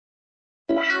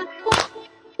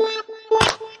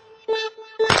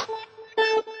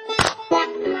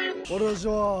What was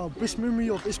your best memory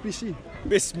of SBC?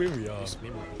 Best memory? You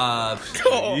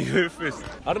go first.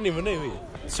 I don't even know.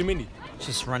 So many.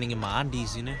 Just running in my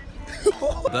undies, you know.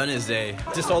 Bonus day.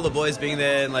 Just all the boys being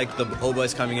there and like the old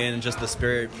boys coming in and just the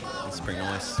spirit. It's pretty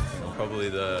nice. Probably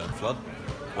the flood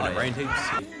when it rained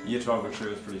heaps. Year 12 retreat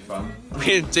was pretty fun.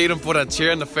 Me and Jaden put a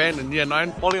chair in the fan in year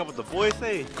 9. Falling up with the boys,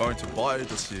 eh? Going to bio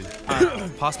this year.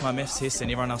 Passed my maths test and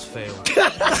everyone else failed.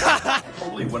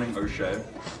 Probably winning O'Shea.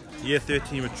 Year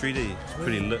 13 retreat, it's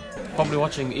pretty lit. Probably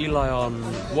watching Eli on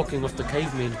Walking with the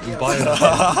Cavemen in bio.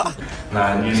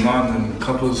 In year 9 and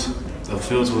couples, the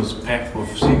fields was packed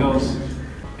with seagulls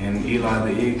and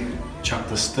Eli the egg chucked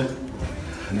a stick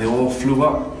and they all flew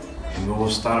up and we all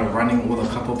started running, all the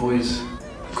couple boys.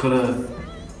 Coulda,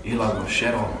 Eli got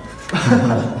shat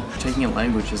on. Taking a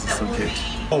language as a subject.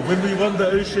 Oh, when we won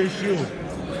the O'Shea Shield,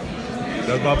 that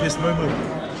was my best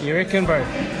moment. You reckon, bro?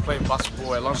 Playing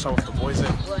basketball at lunchtime with the boys,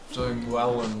 eh? Doing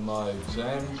well in my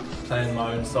exam. Playing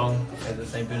my own song at the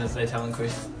St. Bernard's Day talent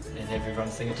quiz and have everyone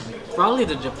sing it to me. Probably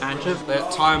the Japan trip.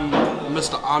 That time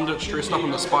Mr. Anditch dressed up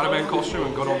in the Spider-Man costume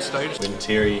and got on stage. When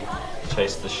Terry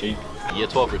chased the sheep. Year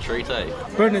 12 retreat, eh?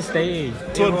 Bernard's Day.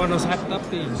 Everyone was hyped up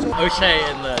there.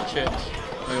 O'Shea in the church.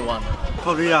 We won.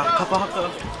 Probably Kapahaka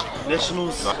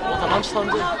Nationals. What the lunchtime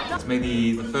do? It's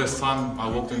maybe the first time I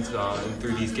walked into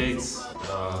through these gates.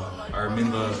 I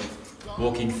remember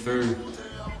walking through,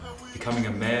 becoming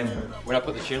a man. When I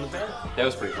put the tune in the fan, that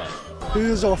was pretty fun. Who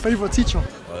is your favourite teacher?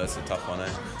 Oh, that's a tough one, eh?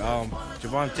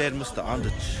 Javon Dad, Mr.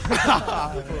 Anditch.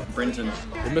 Brenton.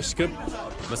 Miss Skip.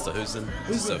 Mr. Houston.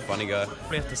 He's a funny guy.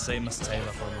 Probably have to say Miss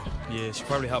Taylor probably. Yeah, she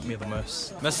probably helped me the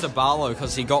most. Mr. Barlow,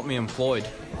 because he got me employed.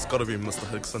 It's got to be Mr.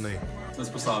 Hickson, eh? Miss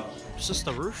Prasad. It's just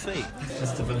the roof, eh?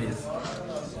 Mr. Villiers.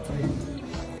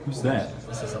 Who's that?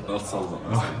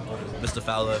 Mr.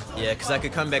 Fowler. Yeah, because I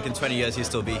could come back in 20 years, he'd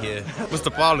still be here. Mr.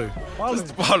 Palu.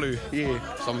 Mr. Palu. Yeah.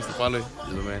 So Mr. Palu.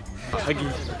 He's the man.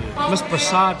 Miss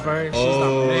Prasad, bro. She's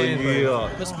the man, bro.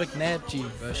 Yeah. Miss McNabji,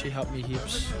 bro. She helped me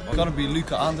heaps. Gotta be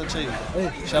Luca Anditch.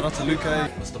 Hey, shout out to Luca.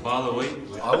 Mr. Barlow,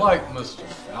 I like Mr.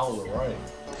 Fowler, right?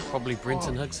 Probably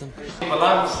Brenton Hickson.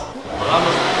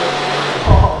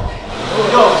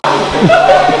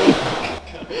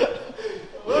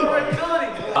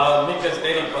 Nicholas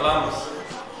dating Palamos.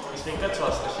 He's been good to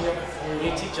us.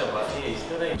 New teacher, but yeah, he's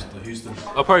good. Mr. Houston.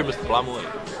 Oh, probably Mr. Blamley.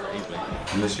 He's been.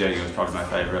 And this year was probably my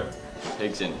favourite.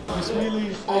 Higson.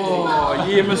 Oh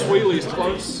yeah, Miss Wheely's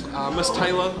close. Miss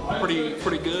Taylor,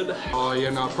 pretty good. Oh yeah,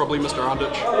 no, probably Mr.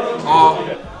 Anditch.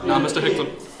 Oh, no, Mr. Hickson.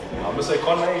 Mr.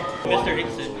 Conley. Mr.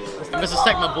 Hickson. Mr.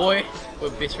 Stack, my boy. We're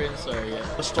best friends, so yeah.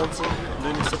 Miss Johnson,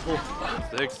 learning support.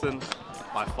 Mr. Hickson,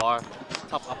 by far.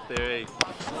 Top up there, eh?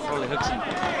 Probably Hickson.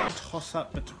 Toss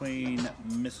up between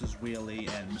Mrs. Wheely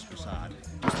and Miss Prasad.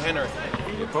 Mr. Henry.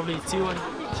 Yeah, probably T1.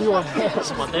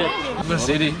 That's my dad. Miss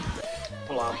Eddie. Mr.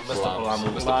 Palamo.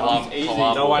 Mr. Palamo. Easy.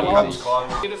 No one comes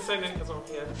close. Get a second because I'm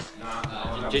here.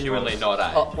 Nah, genuinely not,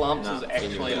 eh? Plumps is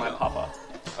actually my papa.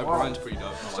 O'Brien's pretty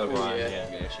dope. So O'Brien,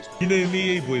 yeah. You know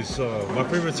me, eh, boys. My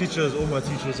favorite teacher is all my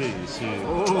teachers, eh? So,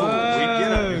 we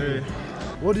get it.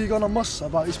 What are you gonna miss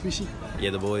about SBC?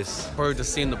 Yeah, the boys. Probably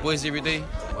just seeing the boys every day.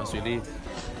 Once we leave,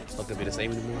 it's not gonna be the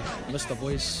same anymore. Miss the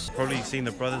boys. Probably seeing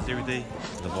the brothers every day.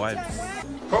 The vibes.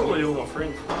 Probably all my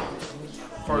friends.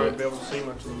 Probably won't be able to see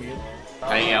much of them again.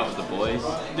 Hanging out with the boys.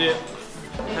 Yeah.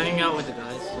 Hanging out with the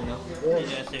guys, you know.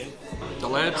 Yeah, too. The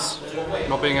lads,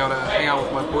 not being able to hang out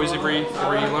with my boys every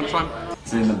lunchtime.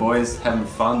 Seeing the boys, having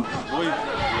fun. Boys.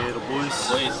 Yeah, the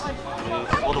boys.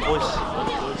 Yeah, all the boys. All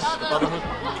the boys. The brotherhood.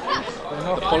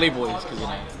 The poly boys, because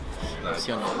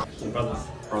you know. Brothers.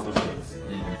 The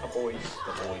boys.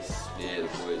 Yeah, the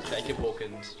boys. Jacob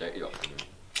Hawkins.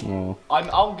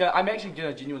 I'm actually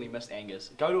gonna genuinely miss Angus.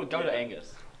 Go to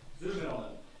Angus. Zoom in on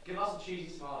it. Give us a cheesy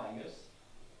smile, Angus.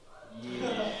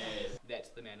 Yes. That's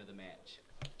the man of the match.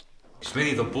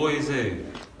 Smitty, the boys, eh?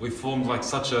 We formed like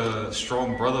such a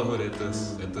strong brotherhood at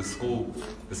this school,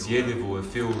 this year level. It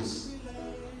feels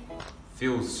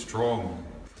strong.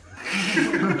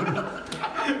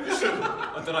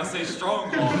 Did I say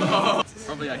strong? Oh, no.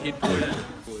 Probably a head boy.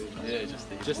 Yeah,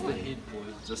 just the head boy.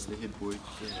 Just the head boy.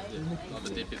 Yeah, not the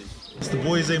deputy. It's the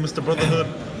boys, eh? Mr. Brotherhood.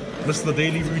 Miss the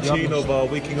daily routine of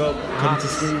waking up, coming to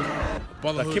school.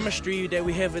 The chemistry that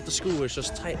we have at the school is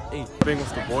just tight, eh? Being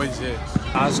with the boys, yeah.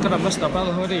 I was gonna miss the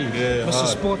brotherhood, eh? Yeah, miss the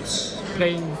sports,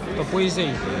 playing the boys,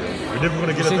 eh? We're never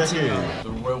gonna get it back here. The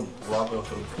real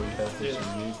brotherhood we have is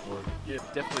unique. Yeah,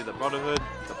 definitely the brotherhood,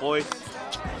 the boys.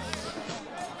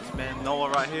 This man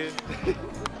Noah right here.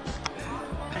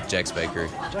 Jack's Bakery.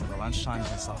 The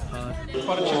lunchtimes and stuff.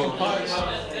 Butter chicken pies.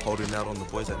 Holding out on the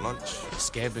boys at lunch.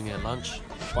 Scabbing at lunch.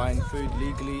 Buying food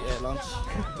legally at lunch.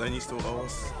 Don't you still owe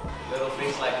us? Little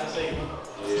things like this,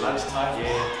 it's lunchtime,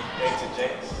 going to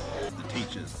Jack's. The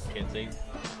teachers. Canteen.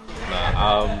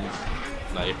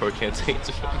 Nah, you probably can't take it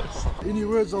to be honest. Any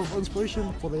words of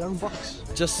inspiration for the young bucks?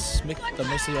 Just make the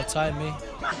most of your time, mate.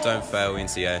 Don't fail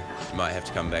NCA. You might have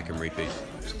to come back and repeat.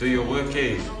 Just do your work,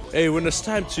 eh? Hey, when it's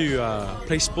time to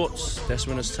play sports, that's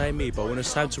when it's time, But when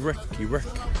it's time to wreck, you wreck.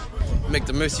 Make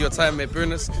the most of your time at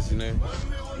Burners, because you know,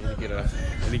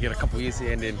 you get a couple years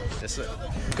here and then that's it.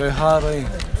 Go hard, eh?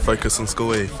 Focus on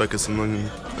school, focus on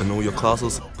all your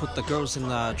classes. Put the girls in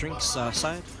the drinks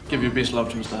side. Give your best love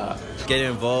to Mr. Hart. Get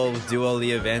involved, do all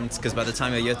the events, because by the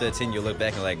time you're year 13, you'll look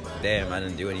back and like, damn, I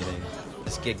didn't do anything.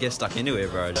 Just get stuck into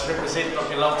it, bro. Represent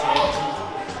Dr. Love to your team.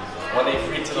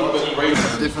 183 to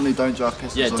the Definitely don't drive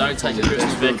past. Yeah, don't take your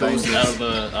personal vehicles out of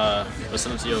the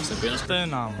vicinity of St. Bernard's.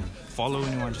 Don't follow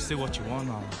anyone, just do what you want.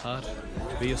 Hard.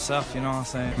 Be yourself, you know what I'm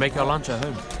saying? Make your lunch at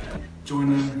home.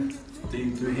 Join in,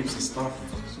 do heaps of stuff,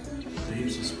 do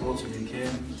heaps of sports if you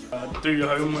can. Do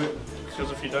your homework,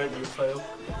 because if you don't, you'll fail.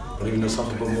 Believe in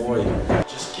yourself a bit more.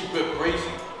 Just keep it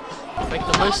breezy. Make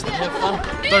the most and have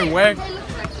fun. Don't wag.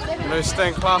 You know, stay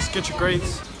in class, get your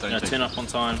grades. Turn up on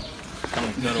time. Come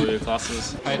and go to all your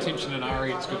classes. Pay attention in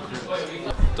RE, it's good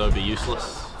credit. Don't be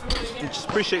useless. Just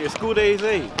appreciate your school days,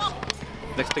 eh?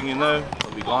 Next thing you know,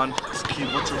 it'll be gone. Just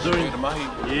keep what you're doing.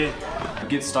 Yeah.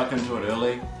 Get stuck into it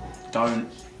early.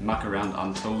 Don't muck around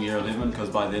until year 11, because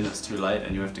by then it's too late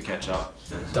and you have to catch up.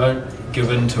 Don't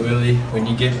give in too early. When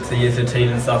you get to year 13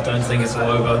 and stuff, don't think it's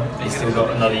all over. You still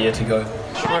got another year to go.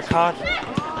 Just work hard.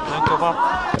 Don't give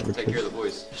up. Take care of the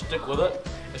boys. Stick with it.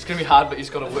 It's going to be hard, but you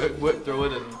just got to work through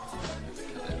it and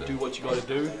do what you got to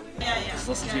do. Just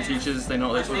listen to your teachers, they know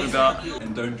what they're talking about.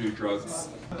 And don't do drugs.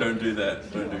 Don't do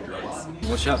that. Don't do drugs.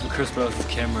 Watch out for Chris Bro with the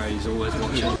camera, he's always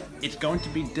watching. It's going to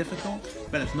be difficult,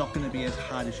 but it's not going to be as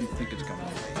hard as you think it's going to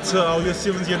be. To our year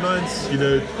 7s, year 9s, you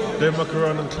know, don't muck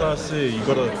around in class here. You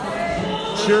gotta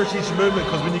cherish each moment,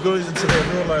 because when you go into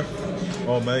their real life,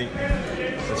 oh mate,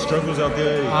 the struggles out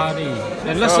there. Hardy.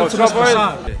 And listen to this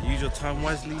facade. Use your time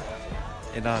wisely,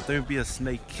 and don't be a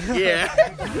snake. Yeah.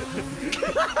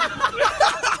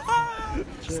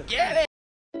 Just get it.